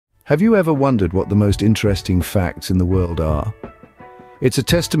Have you ever wondered what the most interesting facts in the world are? It's a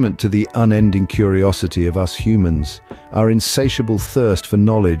testament to the unending curiosity of us humans, our insatiable thirst for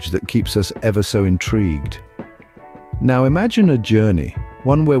knowledge that keeps us ever so intrigued. Now imagine a journey,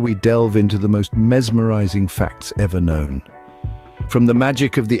 one where we delve into the most mesmerizing facts ever known. From the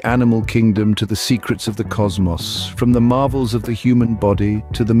magic of the animal kingdom to the secrets of the cosmos, from the marvels of the human body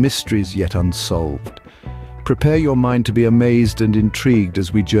to the mysteries yet unsolved. Prepare your mind to be amazed and intrigued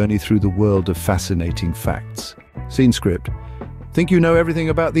as we journey through the world of fascinating facts. Scene script. Think you know everything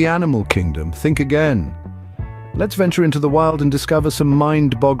about the animal kingdom? Think again. Let's venture into the wild and discover some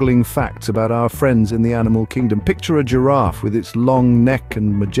mind-boggling facts about our friends in the animal kingdom. Picture a giraffe with its long neck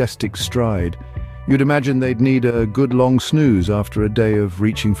and majestic stride. You'd imagine they'd need a good long snooze after a day of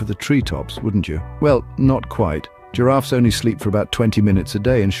reaching for the treetops, wouldn't you? Well, not quite. Giraffes only sleep for about 20 minutes a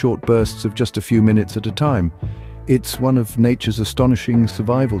day in short bursts of just a few minutes at a time. It's one of nature's astonishing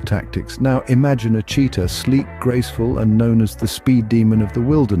survival tactics. Now imagine a cheetah, sleek, graceful, and known as the speed demon of the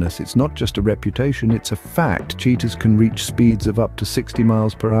wilderness. It's not just a reputation, it's a fact. Cheetahs can reach speeds of up to 60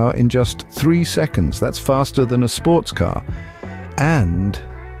 miles per hour in just 3 seconds. That's faster than a sports car. And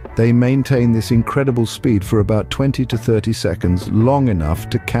they maintain this incredible speed for about 20 to 30 seconds, long enough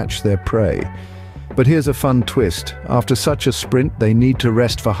to catch their prey. But here's a fun twist. After such a sprint, they need to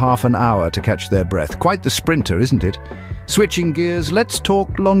rest for half an hour to catch their breath. Quite the sprinter, isn't it? Switching gears, let's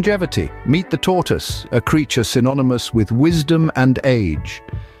talk longevity. Meet the tortoise, a creature synonymous with wisdom and age.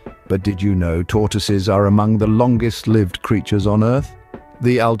 But did you know tortoises are among the longest-lived creatures on Earth?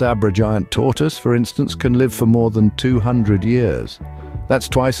 The Aldabra giant tortoise, for instance, can live for more than 200 years. That's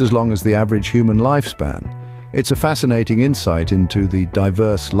twice as long as the average human lifespan. It's a fascinating insight into the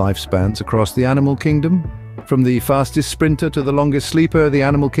diverse lifespans across the animal kingdom. From the fastest sprinter to the longest sleeper, the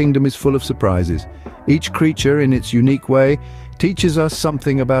animal kingdom is full of surprises. Each creature, in its unique way, teaches us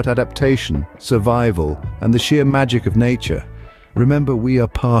something about adaptation, survival, and the sheer magic of nature. Remember, we are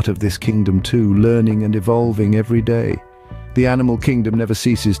part of this kingdom too, learning and evolving every day. The animal kingdom never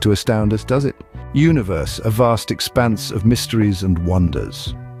ceases to astound us, does it? Universe, a vast expanse of mysteries and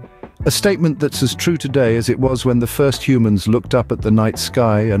wonders. A statement that's as true today as it was when the first humans looked up at the night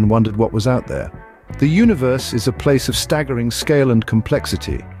sky and wondered what was out there. The universe is a place of staggering scale and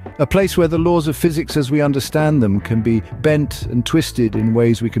complexity, a place where the laws of physics as we understand them can be bent and twisted in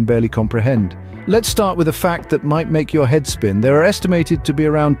ways we can barely comprehend. Let's start with a fact that might make your head spin. There are estimated to be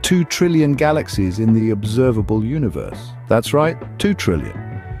around 2 trillion galaxies in the observable universe. That's right, 2 trillion.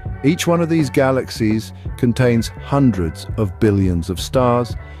 Each one of these galaxies contains hundreds of billions of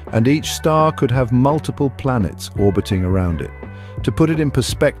stars, and each star could have multiple planets orbiting around it. To put it in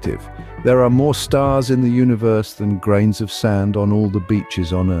perspective, there are more stars in the universe than grains of sand on all the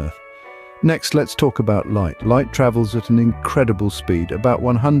beaches on Earth. Next, let's talk about light. Light travels at an incredible speed, about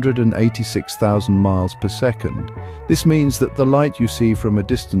 186,000 miles per second. This means that the light you see from a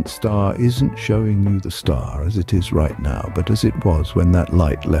distant star isn't showing you the star as it is right now, but as it was when that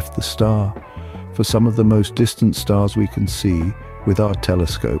light left the star. For some of the most distant stars we can see with our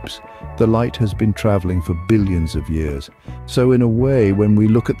telescopes, the light has been traveling for billions of years. So in a way, when we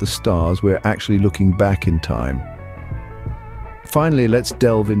look at the stars, we're actually looking back in time. Finally, let's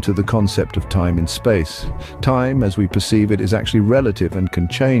delve into the concept of time in space. Time, as we perceive it, is actually relative and can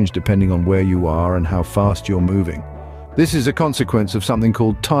change depending on where you are and how fast you're moving. This is a consequence of something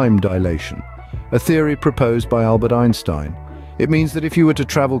called time dilation, a theory proposed by Albert Einstein. It means that if you were to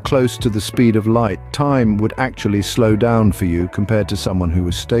travel close to the speed of light, time would actually slow down for you compared to someone who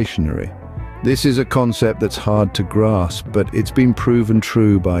was stationary. This is a concept that's hard to grasp, but it's been proven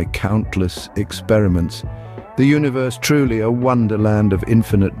true by countless experiments. The universe truly a wonderland of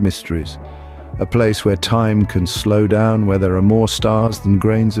infinite mysteries, a place where time can slow down, where there are more stars than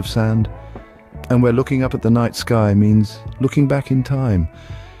grains of sand, and where looking up at the night sky means looking back in time.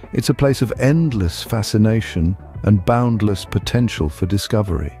 It's a place of endless fascination and boundless potential for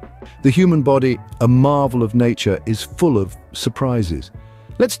discovery. The human body, a marvel of nature, is full of surprises.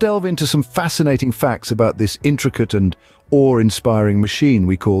 Let's delve into some fascinating facts about this intricate and awe-inspiring machine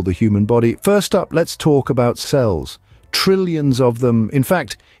we call the human body. First up, let's talk about cells. Trillions of them. In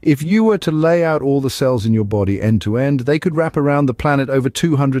fact, if you were to lay out all the cells in your body end to end, they could wrap around the planet over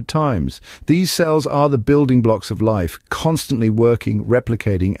 200 times. These cells are the building blocks of life, constantly working,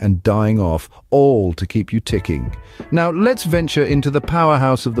 replicating, and dying off, all to keep you ticking. Now, let's venture into the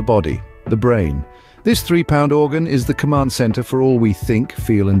powerhouse of the body, the brain. This 3-pound organ is the command center for all we think,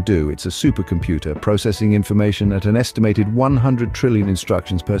 feel, and do. It's a supercomputer, processing information at an estimated 100 trillion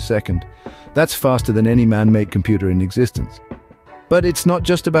instructions per second. That's faster than any man-made computer in existence. But it's not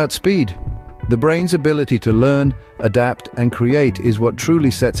just about speed. The brain's ability to learn, adapt, and create is what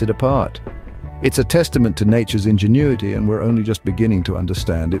truly sets it apart. It's a testament to nature's ingenuity, and we're only just beginning to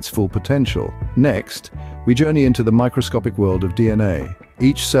understand its full potential. Next, we journey into the microscopic world of DNA.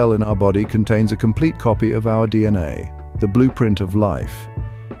 Each cell in our body contains a complete copy of our DNA, the blueprint of life.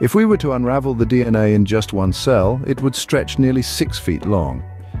 If we were to unravel the DNA in just one cell, it would stretch nearly 6 feet long.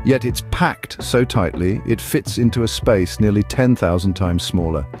 Yet it's packed so tightly, it fits into a space nearly 10,000 times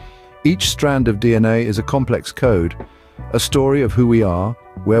smaller. Each strand of DNA is a complex code, a story of who we are,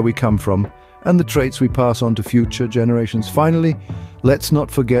 where we come from, and the traits we pass on to future generations. Finally, let's not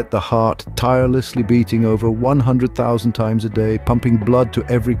forget the heart tirelessly beating over 100,000 times a day, pumping blood to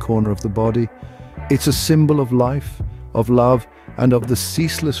every corner of the body. It's a symbol of life, of love, and of the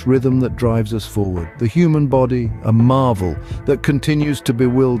ceaseless rhythm that drives us forward. The human body, a marvel that continues to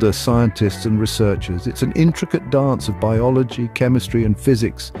bewilder scientists and researchers. It's an intricate dance of biology, chemistry, and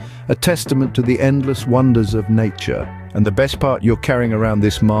physics, a testament to the endless wonders of nature. And the best part, you're carrying around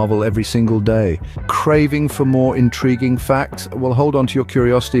this marvel every single day. Craving for more intriguing facts? Well, hold on to your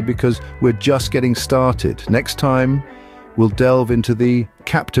curiosity, because we're just getting started. Next time, we'll delve into the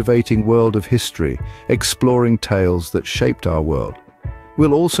captivating world of history, exploring tales that shaped our world.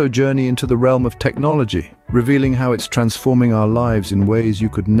 We'll also journey into the realm of technology, revealing how it's transforming our lives in ways you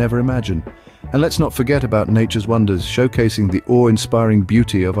could never imagine. And let's not forget about nature's wonders, showcasing the awe-inspiring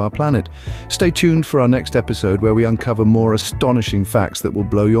beauty of our planet. Stay tuned for our next episode, where we uncover more astonishing facts that will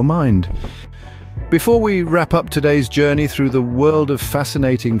blow your mind. Before we wrap up today's journey through the world of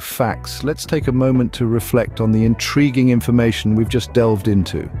fascinating facts, let's take a moment to reflect on the intriguing information we've just delved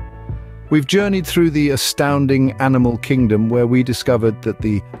into. We've journeyed through the astounding animal kingdom, where we discovered that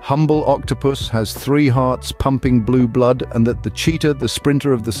the humble octopus has 3 hearts pumping blue blood, and that the cheetah, the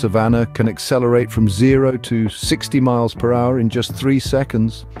sprinter of the savannah, can accelerate from 0 to 60 miles per hour in just 3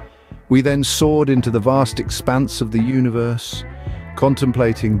 seconds. We then soared into the vast expanse of the universe,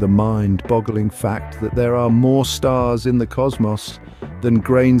 contemplating the mind-boggling fact that there are more stars in the cosmos than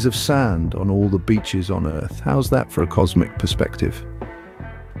grains of sand on all the beaches on Earth. How's that for a cosmic perspective?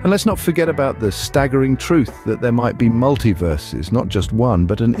 And let's not forget about the staggering truth that there might be multiverses, not just one,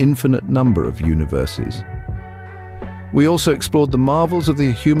 but an infinite number of universes. We also explored the marvels of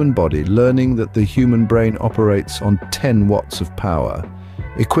the human body, learning that the human brain operates on 10 watts of power,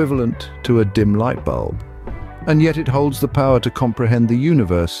 equivalent to a dim light bulb. And yet it holds the power to comprehend the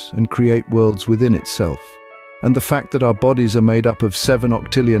universe and create worlds within itself. And the fact that our bodies are made up of 7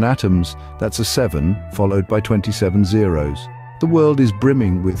 octillion atoms, that's a 7 followed by 27 zeros. The world is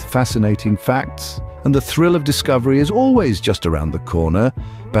brimming with fascinating facts, and the thrill of discovery is always just around the corner.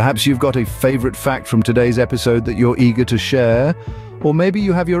 Perhaps you've got a favorite fact from today's episode that you're eager to share, or maybe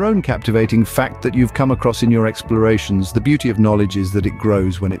you have your own captivating fact that you've come across in your explorations. The beauty of knowledge is that it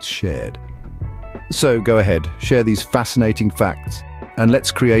grows when it's shared. So go ahead, share these fascinating facts, and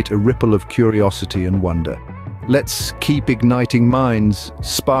let's create a ripple of curiosity and wonder. Let's keep igniting minds,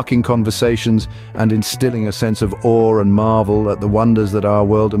 sparking conversations, and instilling a sense of awe and marvel at the wonders that our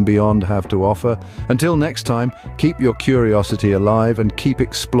world and beyond have to offer. Until next time, keep your curiosity alive and keep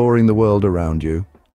exploring the world around you.